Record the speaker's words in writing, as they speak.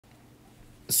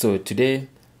So today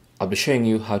I'll be showing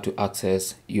you how to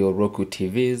access your Roku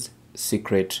TV's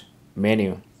secret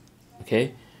menu.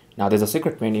 Okay, now there's a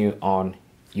secret menu on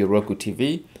your Roku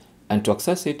TV, and to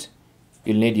access it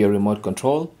you'll need your remote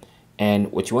control, and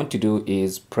what you want to do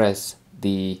is press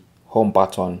the home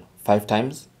button 5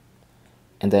 times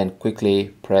and then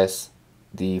quickly press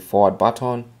the forward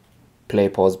button, play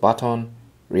pause button,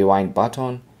 rewind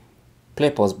button, play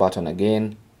pause button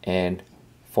again, and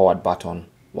forward button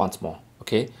once more.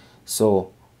 Okay,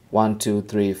 so 1 2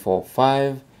 3 4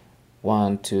 5,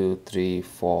 1 2 3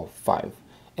 4 5,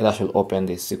 and that should open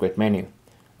this secret menu.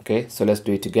 Okay, so let's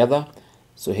do it together.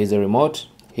 So here's the remote,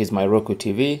 here's my Roku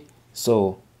TV.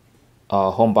 So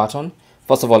home button,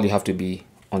 first of all you have to be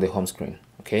on the home screen.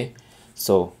 Okay,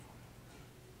 so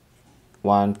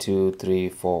 1 2 3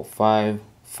 4 5,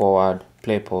 forward,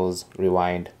 play pause,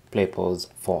 rewind, play pause,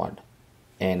 forward,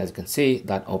 and as you can see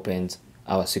that opens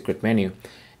our secret menu.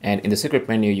 And in the secret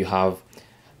menu you have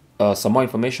some more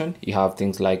information. You have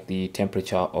things like the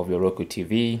temperature of your Roku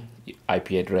TV,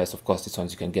 IP address. Of course, these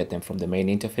ones you can get them from the main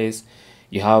interface.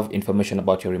 You have information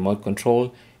about your remote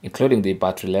control, including the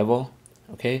battery level.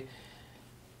 Okay,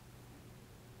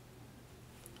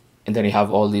 and then you have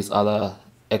all these other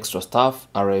extra stuff: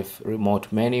 RF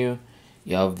remote menu,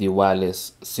 you have the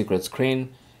wireless secret screen,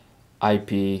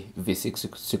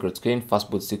 IPv6 secret screen,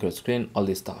 fastboot secret screen, all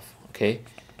this stuff. Okay,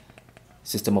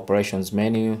 system operations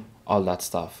menu, all that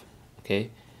stuff.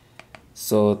 Okay,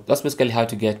 so that's basically how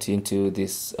to get into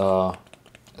this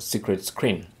secret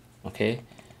screen. Okay,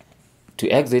 to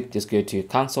exit, just go to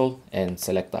cancel and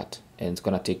select that, and it's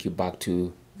gonna take you back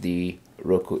to the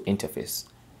Roku interface.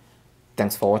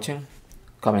 Thanks for watching.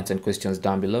 Comments and questions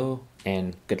down below,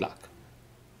 and good luck.